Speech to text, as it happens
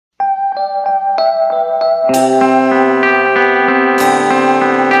Hello,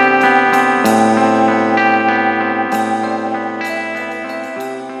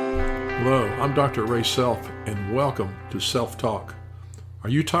 I'm Dr. Ray Self, and welcome to Self Talk. Are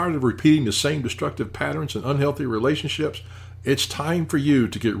you tired of repeating the same destructive patterns and unhealthy relationships? It's time for you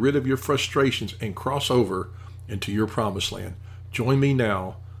to get rid of your frustrations and cross over into your promised land. Join me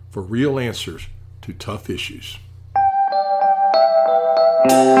now for real answers to tough issues.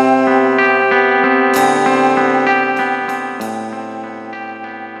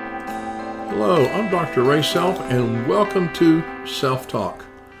 Hello, I'm Dr. Ray Self, and welcome to Self Talk.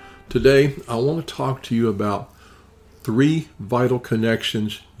 Today, I want to talk to you about 3 vital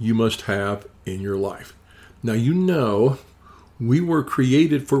connections you must have in your life. Now, you know, we were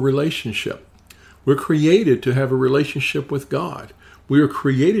created for relationship. We're created to have a relationship with God. We were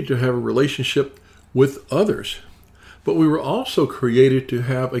created to have a relationship with others. But we were also created to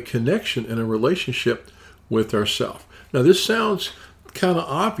have a connection and a relationship with ourselves. Now, this sounds kind of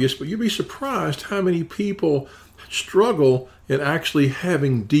obvious, but you'd be surprised how many people struggle in actually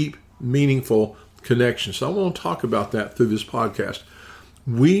having deep, meaningful connections. So I want to talk about that through this podcast.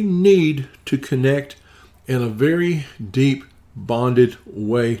 We need to connect in a very deep, bonded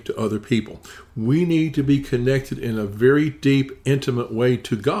way to other people. We need to be connected in a very deep, intimate way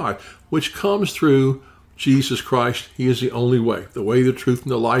to God, which comes through Jesus Christ. He is the only way, the way, the truth,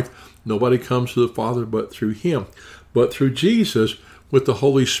 and the life. Nobody comes to the Father but through Him. But through Jesus, with the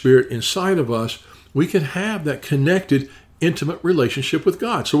Holy Spirit inside of us, we can have that connected, intimate relationship with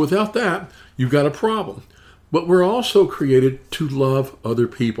God. So without that, you've got a problem. But we're also created to love other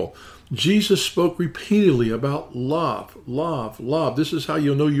people. Jesus spoke repeatedly about love, love, love. This is how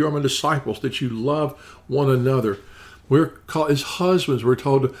you'll know you're my disciples, that you love one another. We're called, as husbands, we're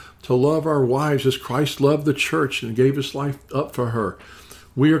told to love our wives as Christ loved the church and gave His life up for her.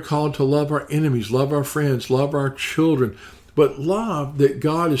 We are called to love our enemies, love our friends, love our children. But love that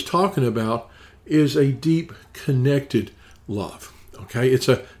God is talking about is a deep, connected love. Okay, it's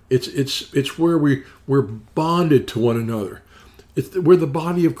where we're bonded to one another. We're the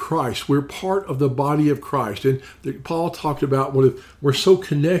body of Christ. We're part of the body of Christ. And Paul talked about we're so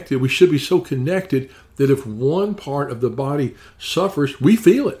connected. We should be so connected that if one part of the body suffers, we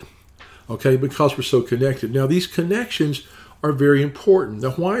feel it. Okay, because we're so connected. Now, these connections are very important.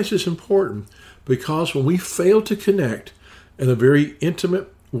 Now, why is this important? Because when we fail to connect in a very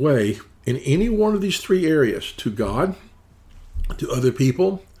intimate way in any one of these 3 areas, to God, to other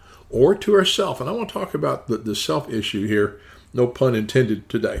people, or to ourselves, and I want to talk about the self issue here, no pun intended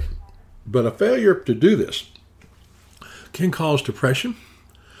today, but a failure to do this can cause depression,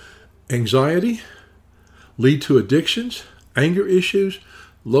 anxiety, lead to addictions, anger issues,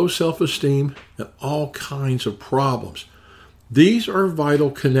 low self-esteem, and all kinds of problems. These are vital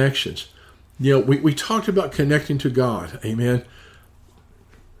connections. You know, we talked about connecting to God. Amen.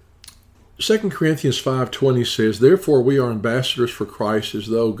 2 Corinthians 5:20 says, "Therefore we are ambassadors for Christ, as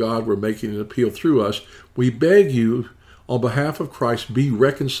though God were making an appeal through us. We beg you, on behalf of Christ, be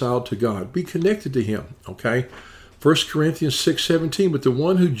reconciled to God." Be connected to Him. Okay. 1 Corinthians 6:17, "But the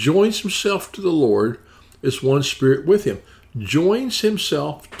one who joins himself to the Lord is one spirit with Him." Joins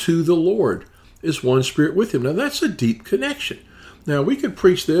himself to the Lord is one spirit with Him. Now that's a deep connection. Now we could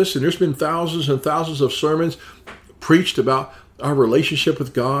preach this, and there's been thousands and thousands of sermons preached about our relationship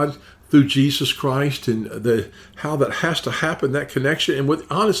with God through Jesus Christ and how that has to happen, that connection. And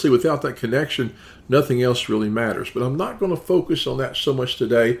honestly, without that connection, nothing else really matters. But I'm not going to focus on that so much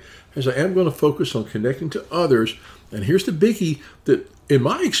today, as I am going to focus on connecting to others. And here's the biggie that, in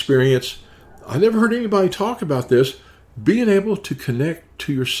my experience, I never heard anybody talk about this: being able to connect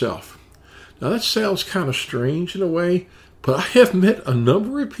to yourself. Now that sounds kind of strange in a way, but I have met a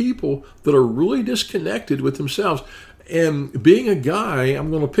number of people that are really disconnected with themselves. And being a guy,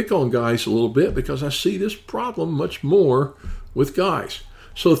 I'm going to pick on guys a little bit because I see this problem much more with guys.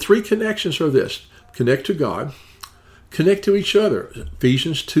 So 3 connections are this: connect to God, connect to each other,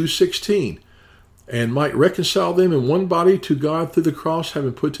 Ephesians 2:16, and might reconcile them in one body to God through the cross,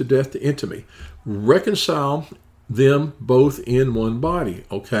 having put to death the enemy. Reconcile them both in one body.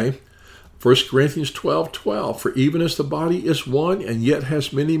 Okay. 1 Corinthians 12:12, "For even as the body is one and yet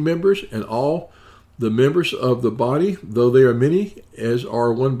has many members, and all the members of the body, though they are many, as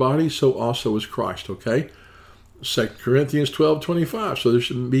are one body, so also is Christ." Okay. 2 Corinthians 12:25, "So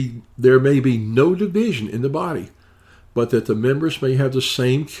there may be no division in the body, but that the members may have the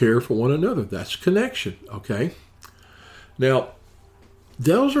same care for one another." That's connection. Okay. Now,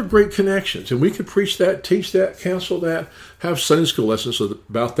 those are great connections, and we could preach that, teach that, counsel that, have Sunday school lessons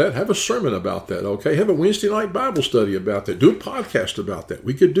about that, have a sermon about that, okay? Have a Wednesday night Bible study about that, do a podcast about that.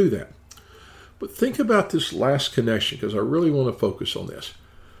 We could do that. But think about this last connection, because I really want to focus on this.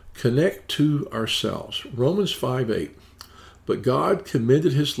 Connect to ourselves. Romans 5:8. But God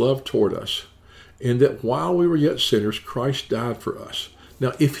commended his love toward us, in that while we were yet sinners, Christ died for us.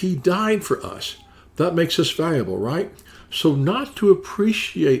 Now, if he died for us, that makes us valuable, right? So not to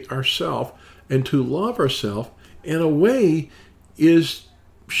appreciate ourselves and to love ourselves, in a way, is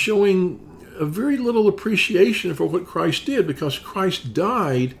showing a very little appreciation for what Christ did, because Christ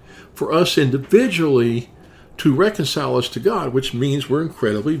died for us individually to reconcile us to God, which means we're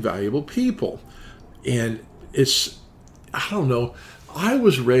incredibly valuable people. And I don't know, I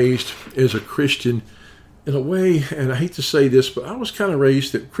was raised as a Christian in a way, and I hate to say this, but I was kind of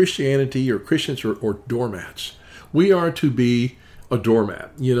raised that Christianity or Christians are doormats. We are to be a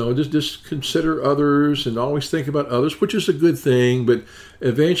doormat, just consider others and always think about others, which is a good thing, but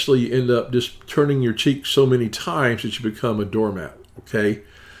eventually you end up just turning your cheek so many times that you become a doormat, okay?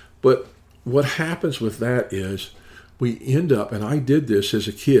 But what happens with that is we end up, and I did this as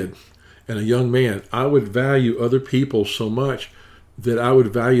a kid and a young man, I would value other people so much that I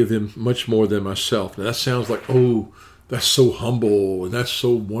would value them much more than myself. Now that sounds like, oh, that's so humble and that's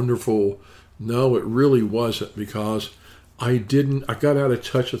so wonderful. No, it really wasn't, because I got out of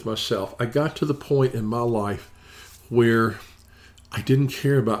touch with myself. I got to the point in my life where I didn't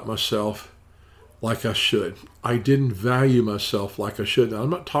care about myself like I should. I didn't value myself like I should. Now, I'm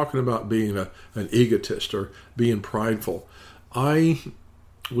not talking about being an egotist or being prideful. I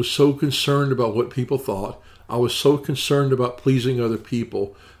was so concerned about what people thought. I was so concerned about pleasing other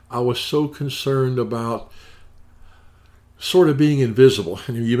people. I was so concerned about sort of being invisible.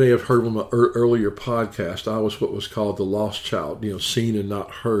 And you may have heard from my earlier podcast, I was what was called the lost child, seen and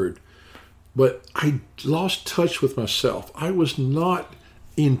not heard. But I lost touch with myself. I was not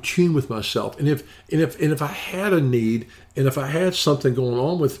in tune with myself. And if I had a need, and if I had something going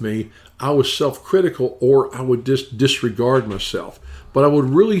on with me, I was self-critical, or I would just disregard myself. But I would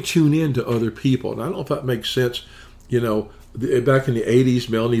really tune in to other people. And I don't know if that makes sense. Back in the 80s,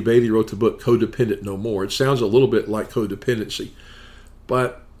 Melanie Beatty wrote the book Codependent No More. It sounds a little bit like codependency.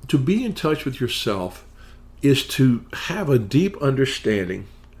 But to be in touch with yourself is to have a deep understanding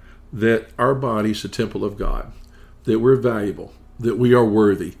that our body is the temple of God, that we're valuable, that we are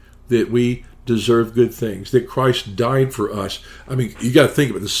worthy, that we deserve good things, that Christ died for us. I mean, you got to think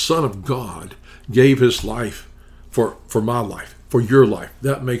of it. The Son of God gave his life for my life, for your life.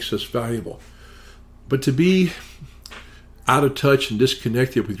 That makes us valuable. But to be out of touch and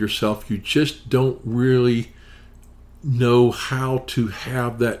disconnected with yourself, you just don't really know how to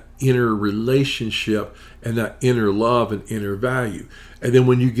have that inner relationship and that inner love and inner value. And then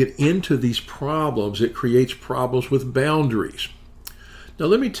when you get into these problems, it creates problems with boundaries. Now,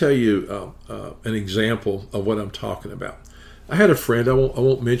 let me tell you an example of what I'm talking about. I had a friend, I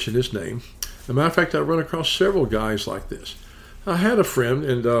won't mention his name. As a matter of fact, I run across several guys like this. I had a friend,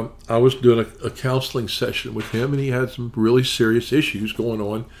 and I was doing a counseling session with him, and he had some really serious issues going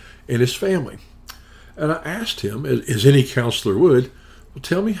on in his family. And I asked him, as any counselor would, well,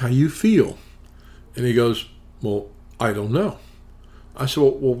 tell me how you feel. And he goes, well, I don't know. I said,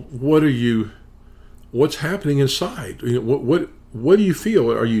 well, what's happening inside? What do you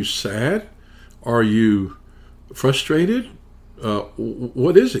feel? Are you sad? Are you frustrated?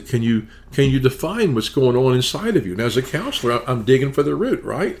 What is it? Can you define what's going on inside of you? And as a counselor, I'm digging for the root,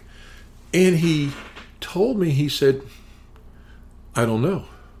 right? And he told me, he said, I don't know.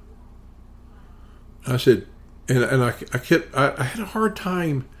 I said, and I had a hard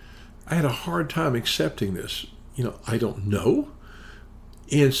time accepting this. I don't know.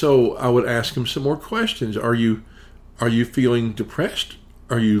 And so I would ask him some more questions. Are you feeling depressed?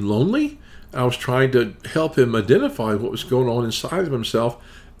 Are you lonely? I was trying to help him identify what was going on inside of himself,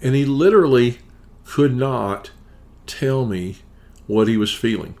 and he literally could not tell me what he was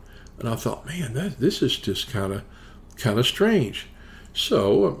feeling. And I thought, man, this is just kind of strange.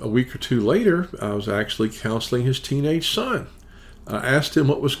 So a week or two later, I was actually counseling his teenage son. I asked him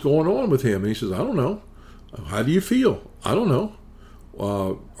what was going on with him, and he says, I don't know. How do you feel? I don't know.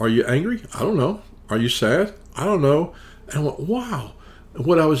 Are you angry? I don't know. Are you sad? I don't know. And I went, wow.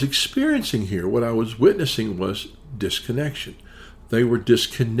 What I was experiencing here, what I was witnessing, was disconnection. They were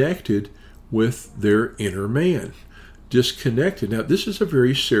disconnected with their inner man. Disconnected. Now, this is a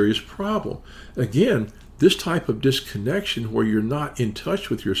very serious problem. Again, this type of disconnection where you're not in touch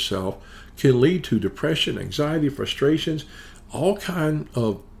with yourself can lead to depression, anxiety, frustrations, all kinds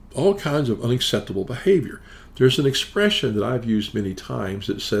of unacceptable behavior. There's an expression that I've used many times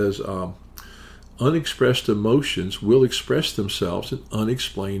that says, unexpressed emotions will express themselves in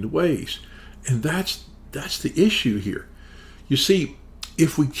unexplained ways. And that's the issue here. You see,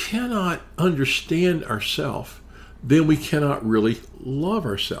 if we cannot understand ourselves, then we cannot really love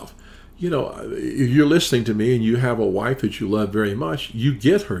ourselves. If you're listening to me and you have a wife that you love very much, you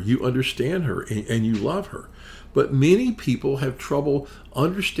get her, you understand her, and you love her. But many people have trouble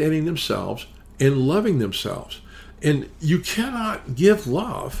understanding themselves and loving themselves. And you cannot give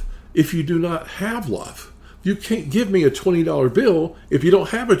love if you do not have love. You can't give me a $20 bill if you don't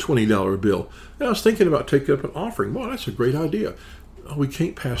have a $20 bill. And I was thinking about taking up an offering. Well, that's a great idea. Oh, we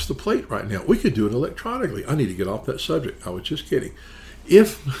can't pass the plate right now. We could do it electronically. I need to get off that subject. I was just kidding.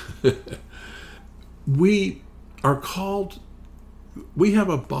 If we are called, we have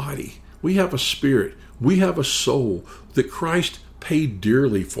a body, we have a spirit, we have a soul that Christ paid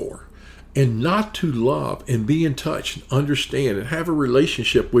dearly for. And not to love and be in touch and understand and have a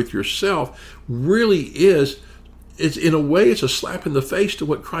relationship with yourself really it's in a way, it's a slap in the face to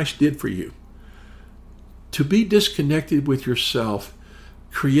what Christ did for you. To be disconnected with yourself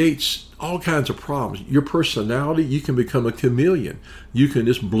creates all kinds of problems. Your personality, you can become a chameleon. You can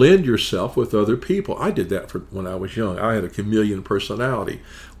just blend yourself with other people. I did that when I was young. I had a chameleon personality.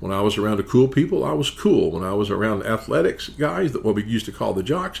 When I was around the cool people, I was cool. When I was around athletics guys, what we used to call the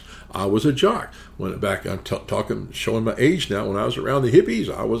jocks, I was a jock. I'm showing my age now. When I was around the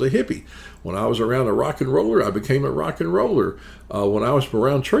hippies, I was a hippie. When I was around a rock and roller, I became a rock and roller. When I was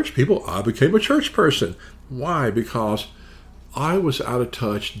around church people, I became a church person. Why? Because I was out of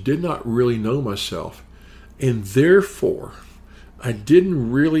touch, did not really know myself, and therefore I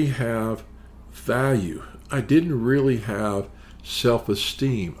didn't really have value. I didn't really have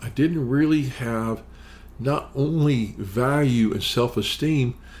self-esteem. I didn't really have not only value and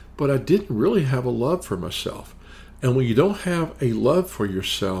self-esteem, but I didn't really have a love for myself. And when you don't have a love for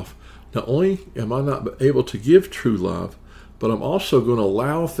yourself, not only am I not able to give true love, but I'm also going to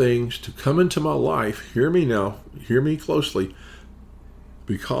allow things to come into my life. Hear me now, hear me closely.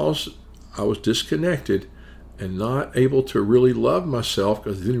 Because I was disconnected and not able to really love myself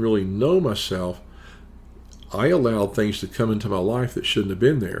because I didn't really know myself, I allowed things to come into my life that shouldn't have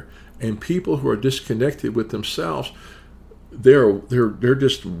been there. And people who are disconnected with themselves, they're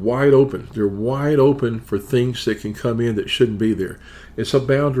just wide open. They're wide open for things that can come in that shouldn't be there. It's a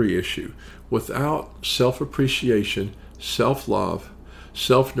boundary issue. Without self-appreciation, self-love,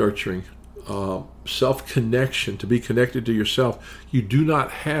 self-nurturing, self-connection, to be connected to yourself, you do not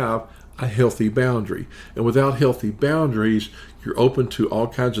have a healthy boundary. And without healthy boundaries, you're open to all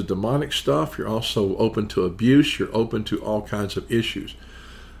kinds of demonic stuff. You're also open to abuse. You're open to all kinds of issues.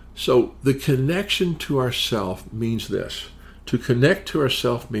 So the connection to ourself means this. To connect to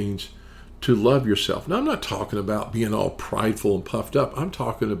ourself means to love yourself. Now, I'm not talking about being all prideful and puffed up. I'm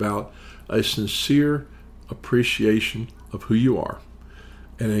talking about a sincere appreciation of who you are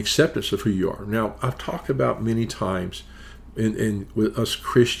and an acceptance of who you are. Now, I've talked about many times in with us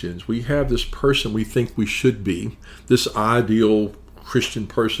Christians, we have this person we think we should be, this ideal Christian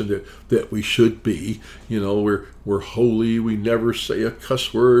person that we should be. We're holy, we never say a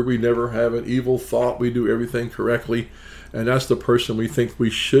cuss word, we never have an evil thought, we do everything correctly. And that's the person we think we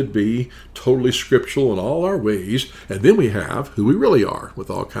should be, totally scriptural in all our ways. And then we have who we really are with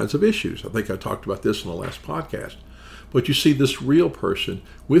all kinds of issues. I think I talked about this in the last podcast. But you see, this real person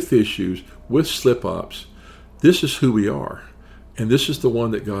with issues, with slip-ups, this is who we are. And this is the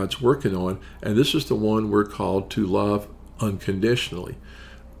one that God's working on. And this is the one we're called to love unconditionally.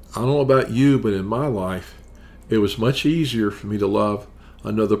 I don't know about you, but in my life, it was much easier for me to love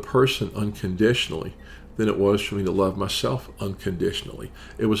another person unconditionally than it was for me to love myself unconditionally.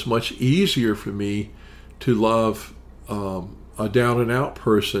 It was much easier for me to love a down and out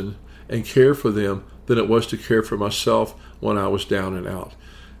person and care for them than it was to care for myself when I was down and out.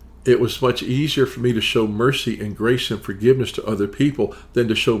 It was much easier for me to show mercy and grace and forgiveness to other people than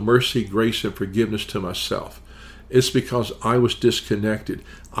to show mercy, grace, and forgiveness to myself. It's because I was disconnected.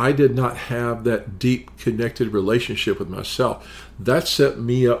 I did not have that deep connected relationship with myself. That set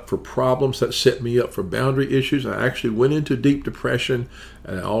me up for problems. That set me up for boundary issues. I actually went into deep depression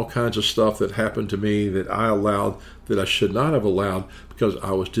and all kinds of stuff that happened to me that I allowed that I should not have allowed because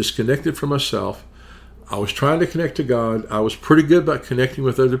I was disconnected from myself. I was trying to connect to God. I was pretty good about connecting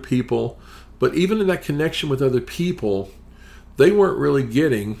with other people. But even in that connection with other people, they weren't really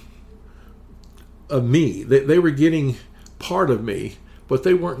getting of me. They were getting part of me, but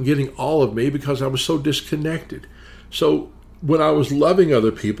they weren't getting all of me because I was so disconnected. So when I was loving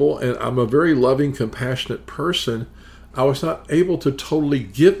other people, and I'm a very loving, compassionate person, I was not able to totally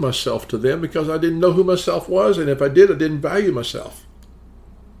give myself to them because I didn't know who myself was, and if I did, I didn't value myself.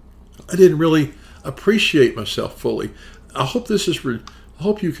 I didn't really appreciate myself fully. I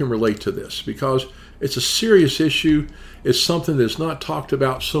hope you can relate to this, because It's a serious issue. It's something that's not talked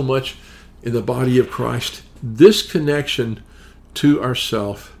about so much in the body of Christ. This connection to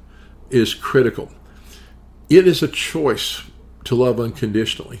ourself is critical. It is a choice to love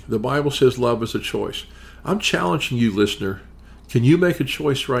unconditionally. The Bible says love is a choice. I'm challenging you, listener. Can you make a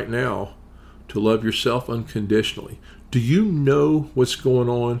choice right now to love yourself unconditionally? Do you know what's going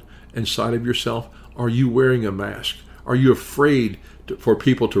on inside of yourself? Are you wearing a mask? Are you afraid for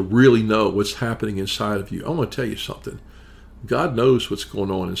people to really know what's happening inside of you? I want to tell you something. God knows what's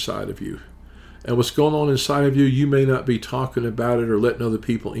going on inside of you. And what's going on inside of you, you may not be talking about it or letting other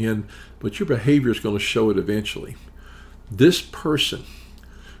people in, but your behavior is going to show it eventually. This person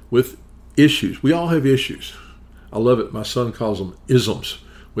with issues, we all have issues. I love it. My son calls them isms.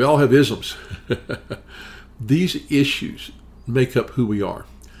 We all have isms. These issues make up who we are.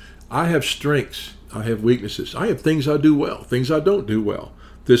 I have strengths. I have weaknesses. I have things I do well, things I don't do well.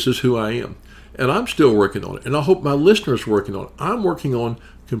 This is who I am. And I'm still working on it. And I hope my listeners are working on it. I'm working on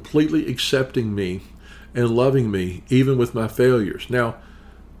completely accepting me and loving me, even with my failures. Now,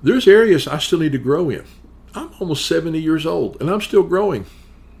 there's areas I still need to grow in. I'm almost 70 years old, and I'm still growing.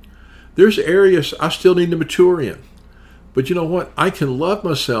 There's areas I still need to mature in. But you know what? I can love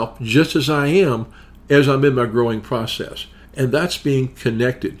myself just as I am as I'm in my growing process. And that's being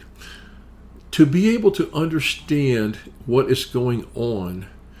connected. To be able to understand what is going on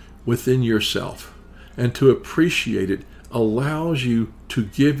within yourself and to appreciate it allows you to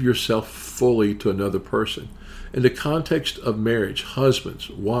give yourself fully to another person. In the context of marriage, husbands,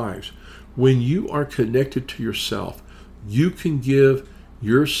 wives, when you are connected to yourself, you can give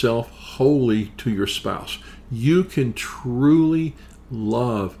yourself wholly to your spouse. You can truly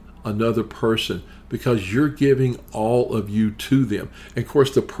love another person because you're giving all of you to them. And of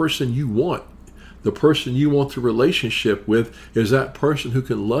course, the person you want the relationship with is that person who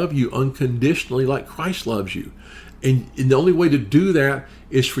can love you unconditionally like Christ loves you. And the only way to do that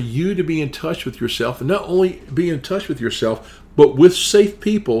is for you to be in touch with yourself, and not only be in touch with yourself, but with safe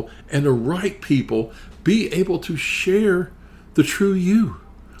people and the right people, be able to share the true you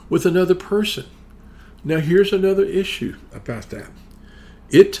with another person. Now, here's another issue about that.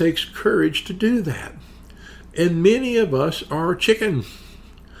 It takes courage to do that. And many of us are chicken,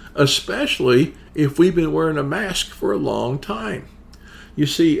 especially if we've been wearing a mask for a long time. You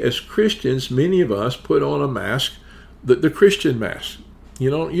see, as Christians, many of us put on a mask, the Christian mask. You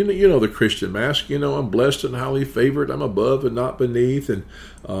know the Christian mask. I'm blessed and highly favored. I'm above and not beneath. And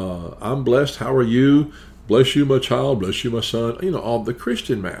I'm blessed. How are you? Bless you, my child. Bless you, my son. All the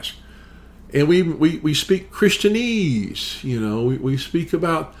Christian mask. And we speak Christianese. We speak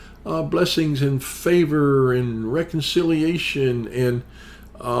about blessings and favor and reconciliation and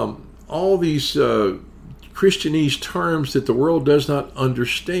all these Christianese terms that the world does not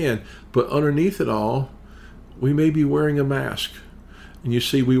understand. But underneath it all, we may be wearing a mask. And you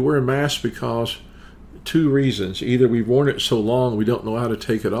see, we wear a mask because two reasons. Either we've worn it so long we don't know how to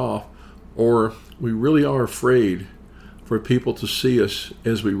take it off, or we really are afraid for people to see us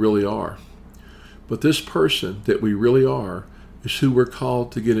as we really are. But this person that we really are is who we're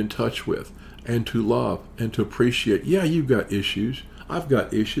called to get in touch with and to love and to appreciate. Yeah, you've got issues. I've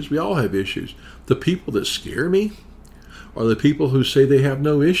got issues. We all have issues. The people that scare me are the people who say they have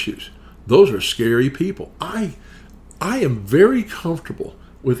no issues. Those are scary people. I am very comfortable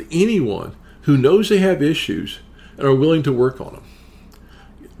with anyone who knows they have issues and are willing to work on them.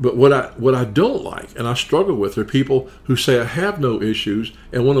 But what I don't like and I struggle with are people who say I have no issues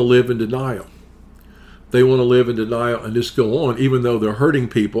and want to live in denial. They want to live in denial and just go on, even though they're hurting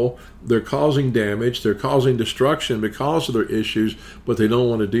people, they're causing damage, they're causing destruction because of their issues, but they don't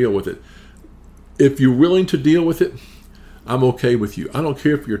want to deal with it. If you're willing to deal with it, I'm okay with you. I don't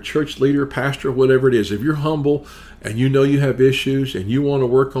care if you're a church leader, pastor, whatever it is. If you're humble and you know you have issues and you want to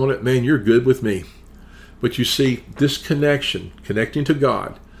work on it, man, you're good with me. But you see, this connection, connecting to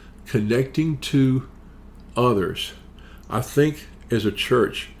God, connecting to others, I think as a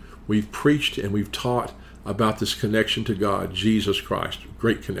church, we've preached and we've taught about this connection to God, Jesus Christ,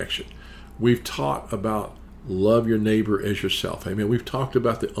 great connection. We've taught about love your neighbor as yourself. Amen. We've talked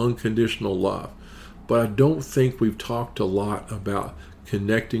about the unconditional love. But I don't think we've talked a lot about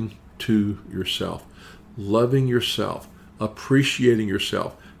connecting to yourself, loving yourself, appreciating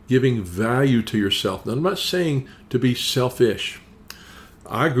yourself, giving value to yourself. Now, I'm not saying to be selfish.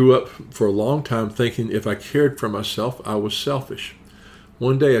 I grew up for a long time thinking if I cared for myself, I was selfish.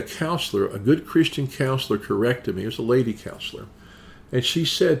 One day a counselor, a good Christian counselor, corrected me. It was a lady counselor. And she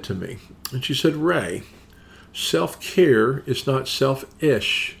said to me, Ray, self-care is not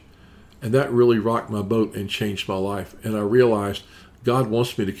selfish. And that really rocked my boat and changed my life. And I realized God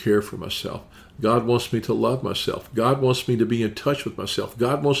wants me to care for myself. God wants me to love myself. God wants me to be in touch with myself.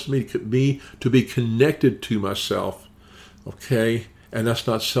 God wants me to be connected to myself. Okay? And that's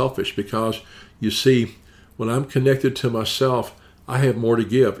not selfish, because you see, when I'm connected to myself, I have more to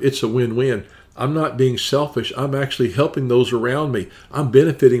give. It's a win-win. I'm not being selfish. I'm actually helping those around me. I'm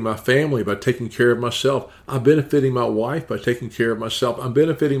benefiting my family by taking care of myself. I'm benefiting my wife by taking care of myself. I'm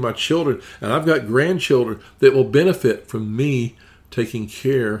benefiting my children. And I've got grandchildren that will benefit from me taking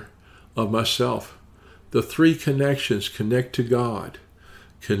care of myself. The three connections: connect to God,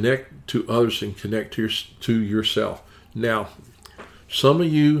 connect to others, and connect to yourself. Now, some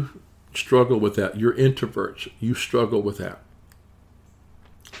of you struggle with that. You're introverts. You struggle with that.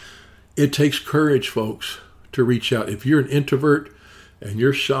 It takes courage, folks, to reach out. If you're an introvert and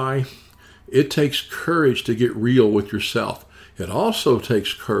you're shy, it takes courage to get real with yourself. It also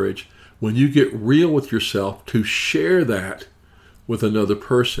takes courage when you get real with yourself to share that with another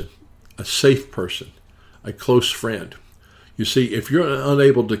person, a safe person, a close friend. You see, if you're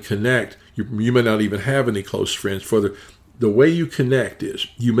unable to connect, you may not even have any close friends. For the way you connect is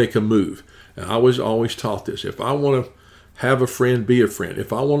you make a move. And I was always taught this. If I want to have a friend, be a friend.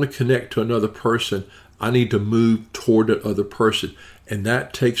 If I want to connect to another person, I need to move toward that other person. And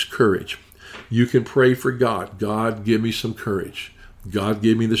that takes courage. You can pray for God. God, give me some courage. God,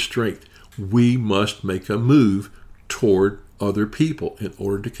 give me the strength. We must make a move toward other people in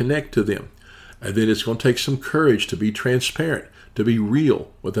order to connect to them. And then it's going to take some courage to be transparent, to be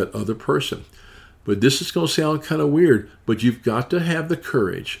real with that other person. But this is going to sound kind of weird, but you've got to have the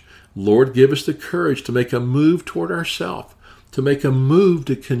courage. Lord, give us the courage to make a move toward ourselves, to make a move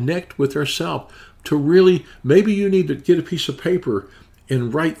to connect with ourselves, to really, maybe you need to get a piece of paper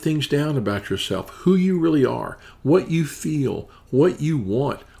and write things down about yourself, who you really are, what you feel, what you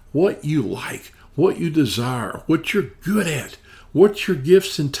want, what you like, what you desire, what you're good at, what your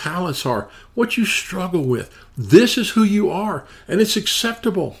gifts and talents are, what you struggle with. This is who you are, and it's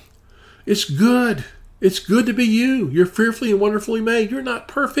acceptable. It's good. It's good to be you. You're fearfully and wonderfully made. You're not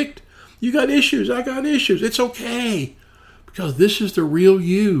perfect. You got issues. I got issues. It's okay. Because this is the real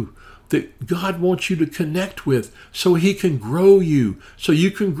you that God wants you to connect with so He can grow you, so you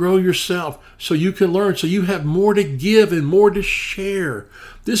can grow yourself, so you can learn, so you have more to give and more to share.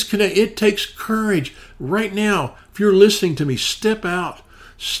 It takes courage. Right now, if you're listening to me, step out.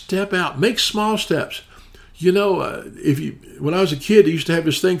 Step out. Make small steps. You know, when I was a kid, I used to have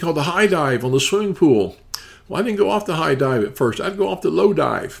this thing called the high dive on the swimming pool. Well, I didn't go off the high dive at first. I'd go off the low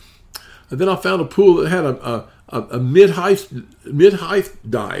dive. And then I found a pool that had a mid-height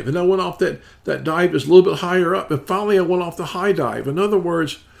dive. And I went off that dive just a little bit higher up. And finally, I went off the high dive. In other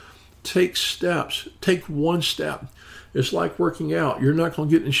words, take steps. Take one step. It's like working out. You're not going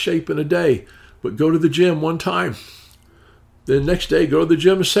to get in shape in a day. But go to the gym one time. Then next day, go to the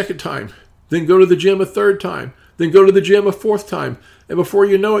gym a second time. Then go to the gym a third time. Then go to the gym a fourth time. And before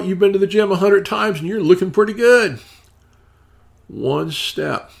you know it, you've been to the gym 100 times and you're looking pretty good. One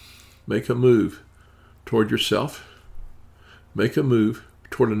step. Make a move toward yourself. Make a move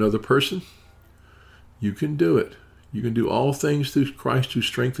toward another person. You can do it. You can do all things through Christ who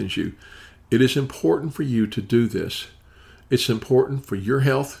strengthens you. It is important for you to do this. It's important for your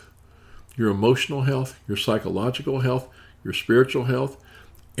health, your emotional health, your psychological health, your spiritual health.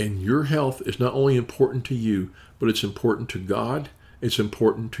 And your health is not only important to you, but it's important to God. It's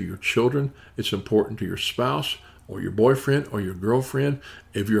important to your children. It's important to your spouse or your boyfriend or your girlfriend.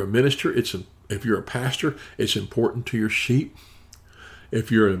 If you're a minister, if you're a pastor, it's important to your sheep.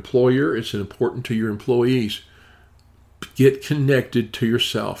 If you're an employer, it's important to your employees. Get connected to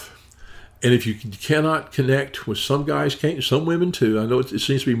yourself. And if you cannot connect with some guys, can't, some women too, I know it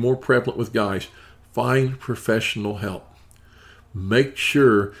seems to be more prevalent with guys, find professional help. Make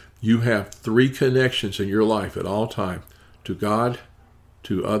sure you have 3 connections in your life at all time: to God,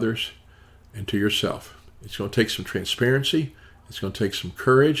 to others, and to yourself. It's going to take some transparency. It's going to take some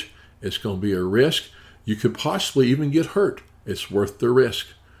courage. It's going to be a risk. You could possibly even get hurt. It's worth the risk.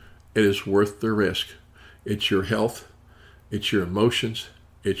 It is worth the risk. It's your health. It's your emotions.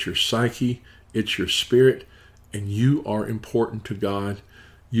 It's your psyche. It's your spirit. And you are important to God.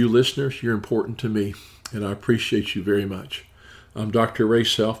 You listeners, you're important to me. And I appreciate you very much. I'm Dr. Ray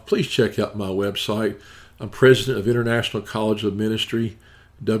Self. Please check out my website. I'm president of International College of Ministry,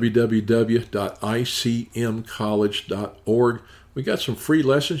 www.icmcollege.org. We got some free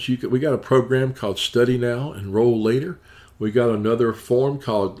lessons. We got a program called Study Now, Enroll Later. We got another form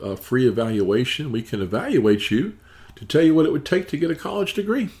called Free Evaluation. We can evaluate you to tell you what it would take to get a college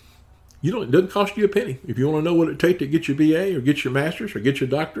degree. It doesn't cost you a penny. If you want to know what it takes to get your BA or get your master's or get your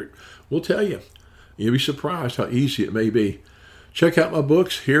doctorate, we'll tell you. You'll be surprised how easy it may be. Check out my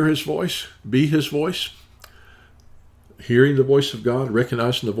books, Hear His Voice, Be His Voice. Hearing the voice of God,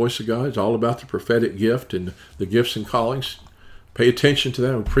 recognizing the voice of God is all about the prophetic gift and the gifts and callings. Pay attention to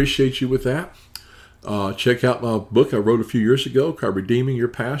that. I appreciate you with that. Check out my book I wrote a few years ago called Redeeming Your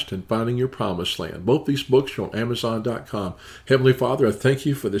Past and Finding Your Promised Land. Both these books are on Amazon.com. Heavenly Father, I thank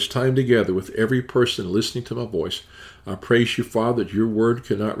you for this time together with every person listening to my voice. I praise you, Father, that your word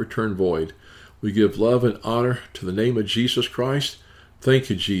cannot return void. We give love and honor to the name of Jesus Christ. Thank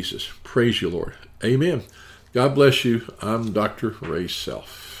you, Jesus. Praise you, Lord. Amen. God bless you. I'm Dr. Ray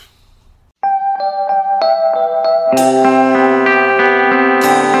Self.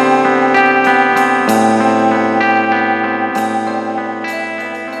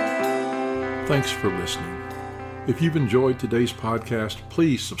 Thanks for listening. If you've enjoyed today's podcast,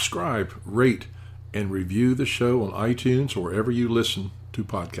 please subscribe, rate, and review the show on iTunes or wherever you listen to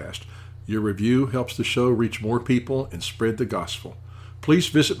podcasts. Your review helps the show reach more people and spread the gospel. Please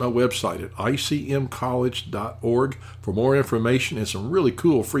visit my website at icmcollege.org for more information and some really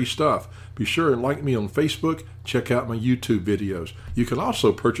cool free stuff. Be sure and like me on Facebook. Check out my YouTube videos. You can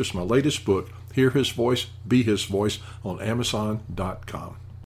also purchase my latest book, Hear His Voice, Be His Voice, on Amazon.com.